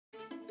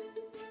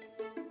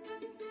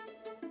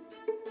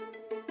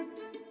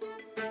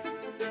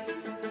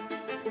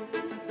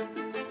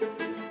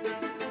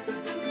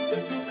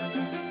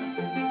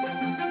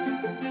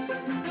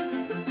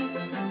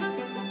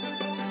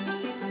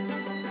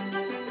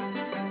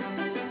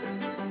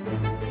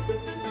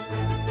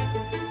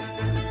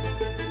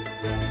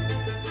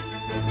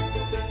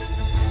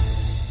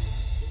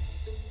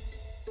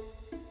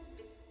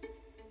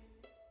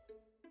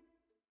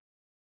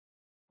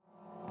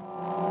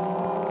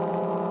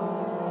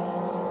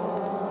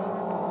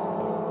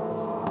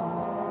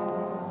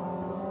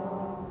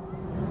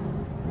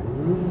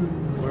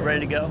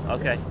ready to go?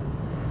 Okay.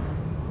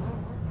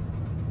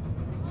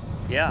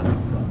 Yeah.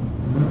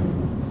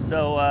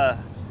 So,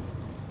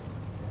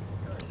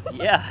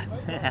 yeah,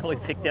 how we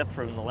picked up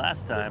from the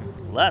last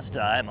time. Last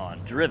time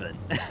on Driven.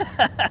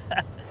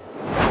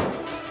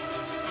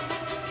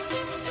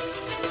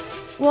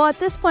 Well, at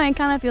this point, it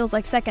kind of feels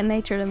like second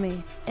nature to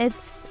me.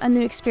 It's a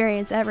new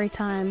experience every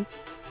time.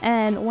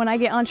 And when I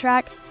get on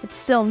track, it's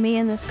still me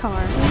in this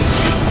car.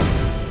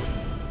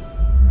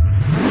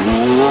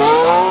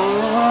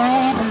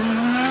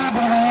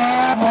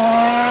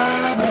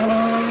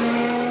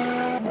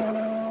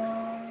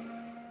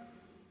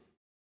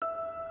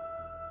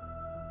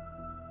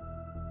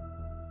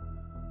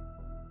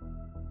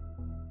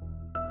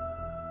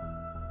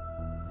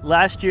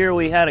 Last year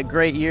we had a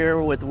great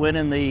year with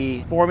winning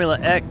the Formula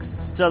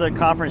X Southern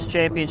Conference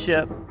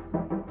Championship,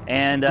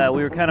 and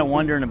we were kind of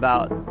wondering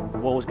about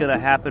what was going to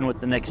happen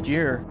with the next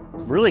year.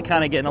 Really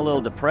kind of getting a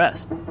little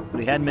depressed.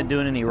 We hadn't been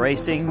doing any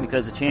racing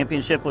because the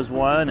championship was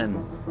won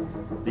and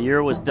the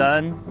year was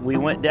done. We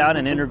went down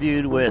and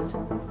interviewed with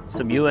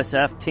some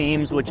USF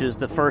teams, which is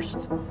the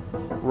first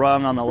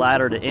rung on the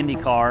ladder to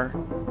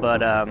IndyCar, but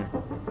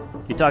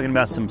you're talking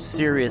about some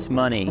serious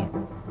money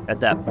at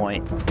that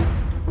point.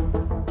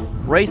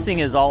 Racing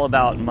is all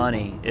about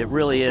money. It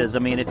really is. I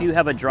mean, if you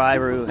have a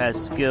driver who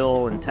has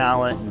skill and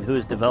talent and who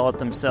has developed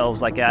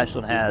themselves like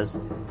Ashlyn has,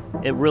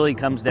 it really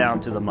comes down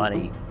to the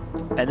money.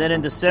 And then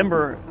in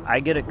December, I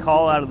get a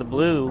call out of the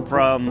blue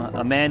from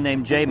a man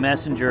named Jay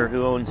Messenger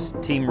who owns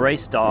Team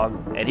Race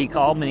Dog. And he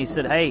called me and he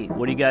said, "Hey,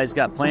 what do you guys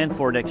got planned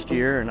for next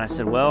year?" And I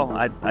said, well,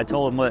 I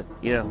told him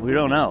we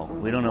don't know.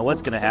 We don't know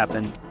what's going to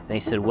happen. And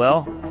he said,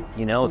 well,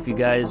 if you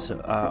guys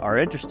are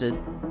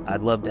interested,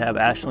 I'd love to have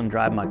Ashlyn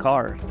drive my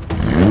car.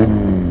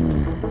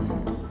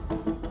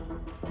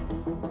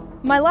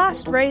 My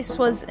last race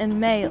was in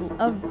May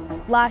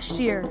of last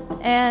year,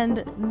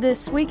 and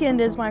this weekend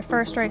is my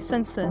first race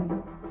since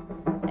then.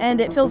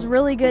 And it feels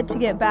really good to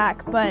get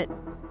back, but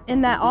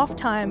in that off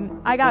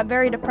time, I got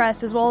very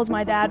depressed, as well as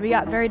my dad. We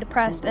got very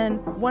depressed,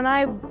 and when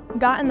I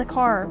got in the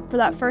car for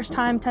that first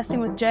time testing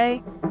with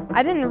Jay,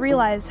 I didn't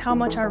realize how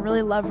much I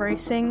really love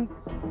racing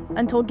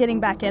until getting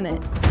back in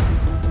it.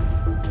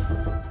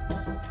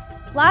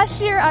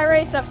 Last year, I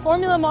raced at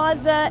Formula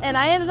Mazda, and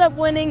I ended up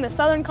winning the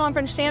Southern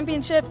Conference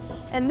Championship.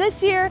 And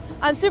this year,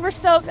 I'm super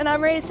stoked, and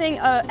I'm racing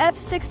a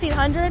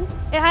F1600.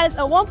 It has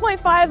a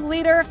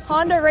 1.5-liter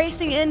Honda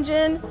racing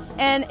engine,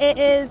 and it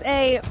is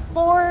a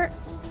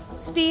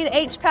 4-speed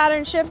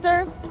H-pattern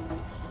shifter.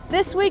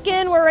 This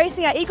weekend, we're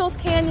racing at Eagles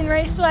Canyon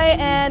Raceway,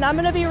 and I'm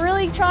going to be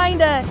really trying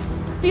to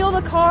feel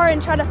the car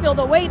and try to feel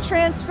the weight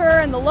transfer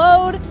and the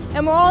load.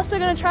 And we're also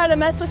going to try to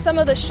mess with some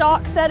of the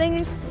shock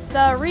settings,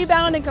 the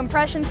rebound and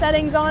compression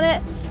settings on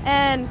it.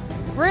 And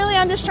really,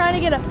 I'm just trying to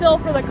get a feel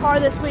for the car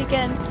this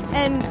weekend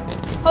and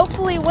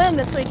hopefully win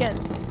this weekend.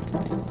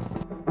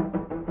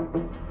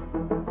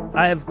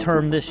 I have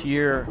termed this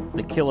year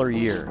the killer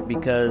year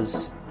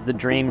because the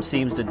dream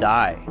seems to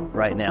die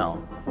right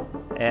now.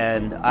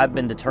 And I've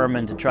been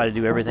determined to try to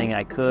do everything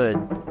I could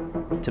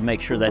to make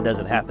sure that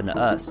doesn't happen to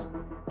us.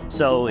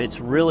 So it's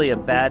really a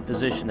bad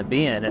position to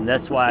be in, and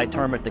that's why I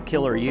term it the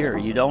killer year.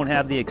 You don't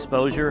have the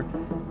exposure,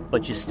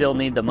 but you still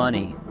need the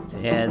money.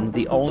 And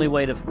the only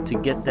way to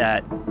get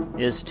that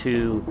is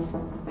to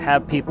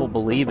have people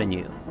believe in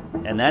you.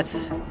 And that's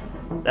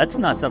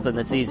not something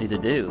that's easy to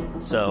do.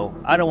 So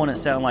I don't want to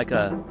sound like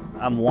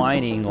I'm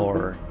whining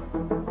or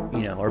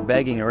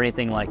begging or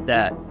anything like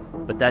that.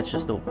 But that's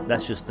just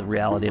the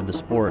reality of the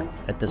sport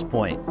at this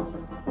point.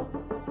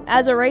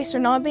 As a racer,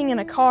 not being in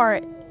a car,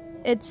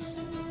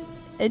 it's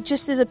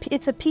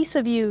a piece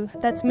of you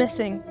that's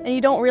missing, and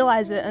you don't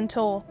realize it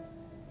until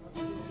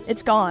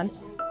it's gone.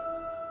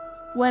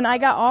 When I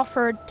got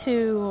offered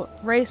to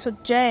race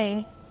with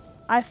Jay,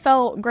 I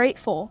felt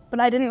grateful, but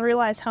I didn't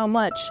realize how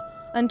much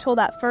until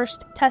that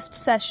first test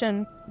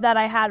session that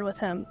I had with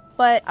him.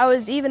 But I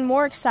was even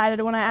more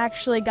excited when I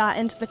actually got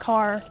into the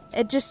car.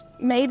 It just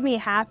made me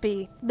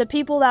happy. The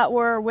people that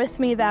were with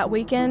me that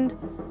weekend,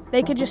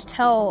 they could just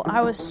tell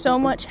I was so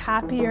much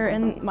happier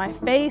in my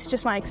face,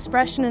 just my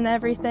expression and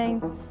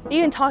everything.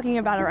 Even talking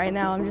about it right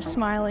now, I'm just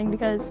smiling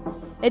because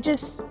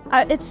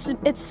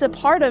it's a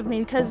part of me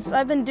because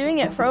I've been doing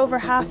it for over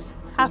half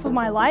of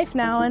my life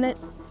now, and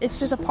it's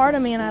just a part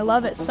of me, and I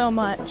love it so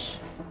much.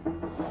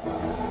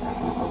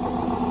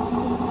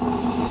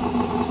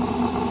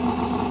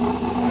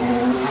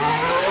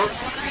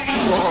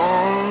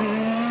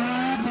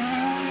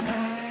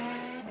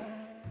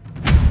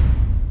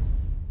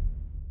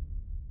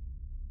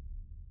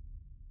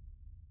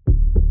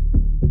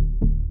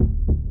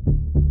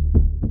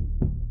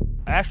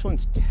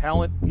 Ashlyn's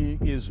talent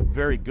is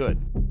very good.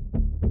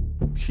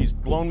 She's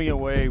blown me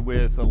away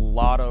with a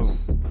lot of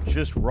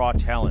just raw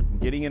talent.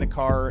 Getting in a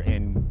car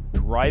and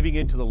driving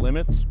it to the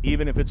limits,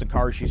 even if it's a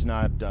car she's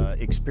not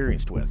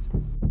experienced with.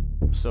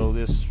 So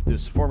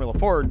this Formula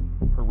Ford,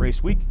 her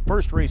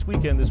first race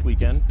weekend this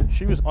weekend,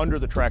 she was under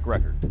the track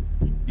record.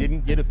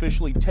 Didn't get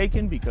officially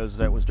taken because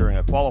that was during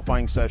a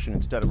qualifying session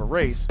instead of a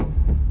race.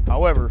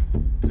 However,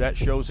 that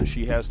shows that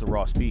she has the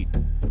raw speed.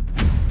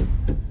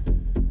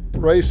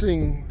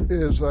 Racing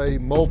is a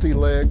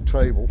multi-leg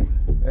table,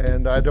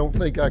 and I don't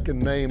think I can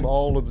name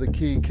all of the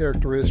key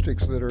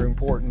characteristics that are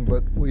important,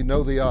 but we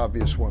know the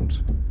obvious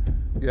ones.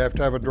 You have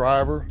to have a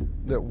driver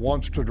that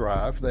wants to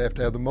drive. They have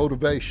to have the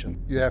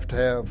motivation. You have to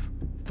have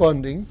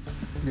funding.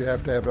 You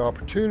have to have the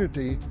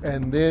opportunity,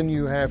 and then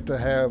you have to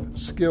have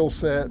skill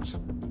sets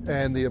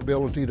and the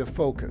ability to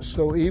focus.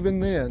 So even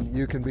then,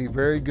 you can be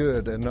very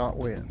good and not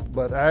win.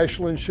 But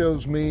Ashlyn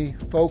shows me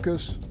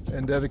focus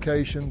and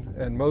dedication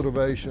and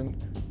motivation,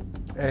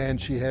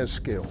 and she has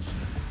skills.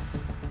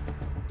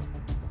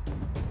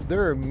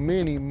 There are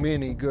many,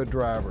 many good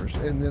drivers,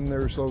 and then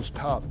there's those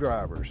top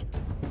drivers.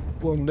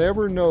 We'll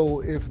never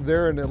know if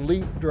they're an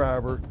elite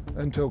driver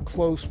until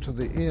close to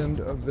the end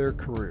of their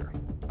career.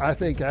 I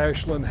think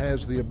Ashlyn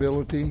has the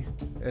ability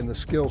and the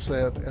skill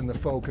set and the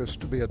focus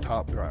to be a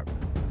top driver.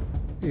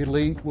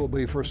 Elite will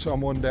be for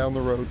someone down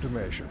the road to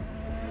measure.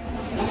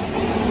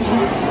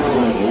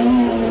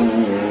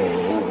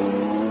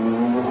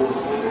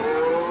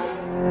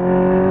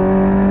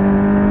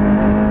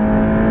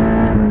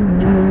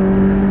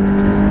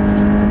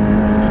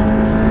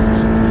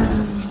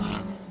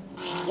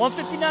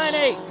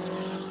 .159.8.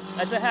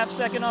 That's a half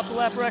second off the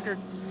lap record.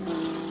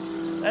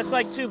 That's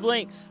like 2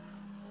 blinks.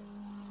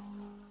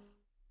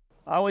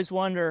 I always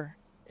wonder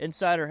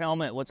inside her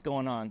helmet what's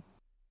going on.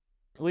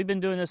 We've been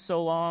doing this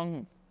so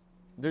long,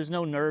 there's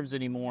no nerves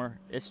anymore.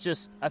 It's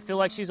just, I feel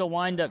like she's a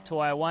wind-up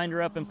toy. I wind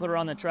her up and put her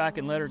on the track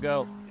and let her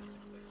go.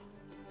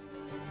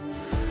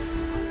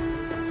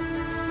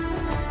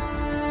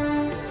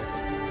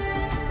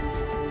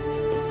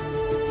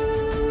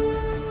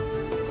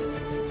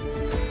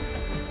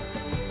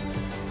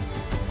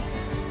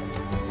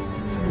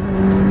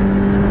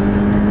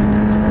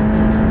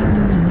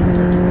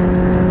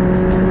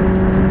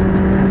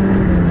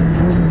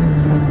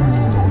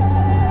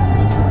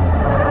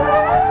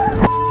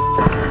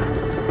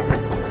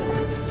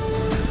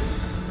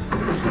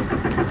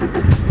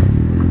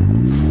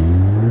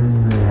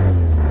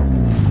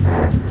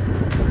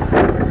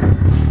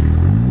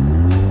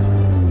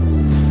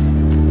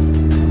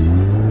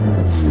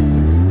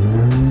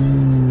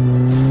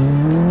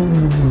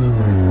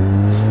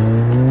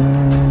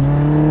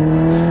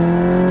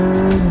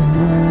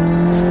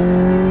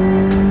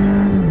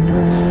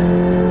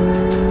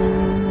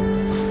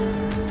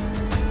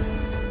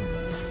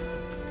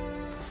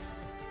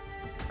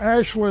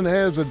 Ashlyn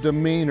has a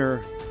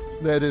demeanor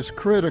that is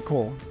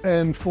critical,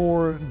 and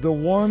for the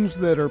ones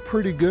that are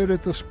pretty good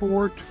at the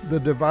sport, the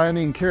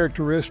defining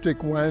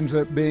characteristic winds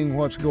up being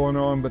what's going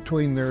on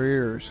between their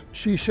ears.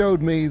 She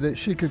showed me that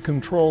she could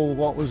control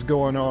what was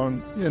going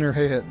on in her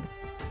head.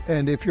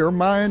 And if your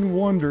mind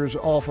wanders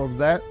off of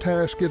that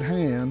task at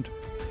hand,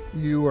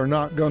 you are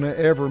not going to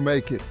ever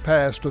make it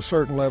past a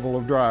certain level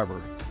of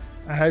driver.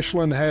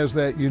 Ashlyn has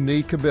that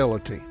unique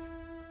ability.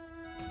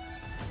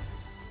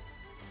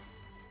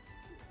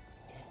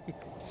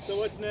 So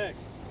what's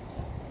next?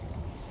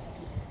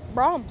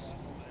 Brahms.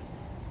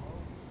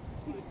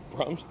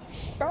 Brahms?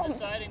 Brahms.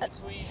 Deciding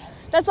between...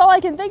 That's all I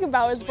can think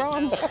about is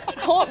Brahms.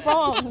 I want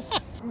Brahms.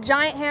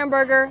 Giant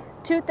hamburger,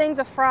 2 things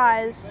of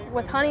fries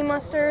with honey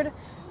mustard,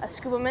 a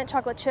scoop of mint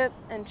chocolate chip,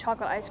 and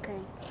chocolate ice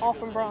cream, all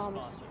from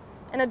Brahms.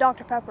 And a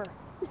Dr. Pepper.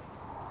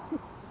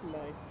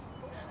 Nice.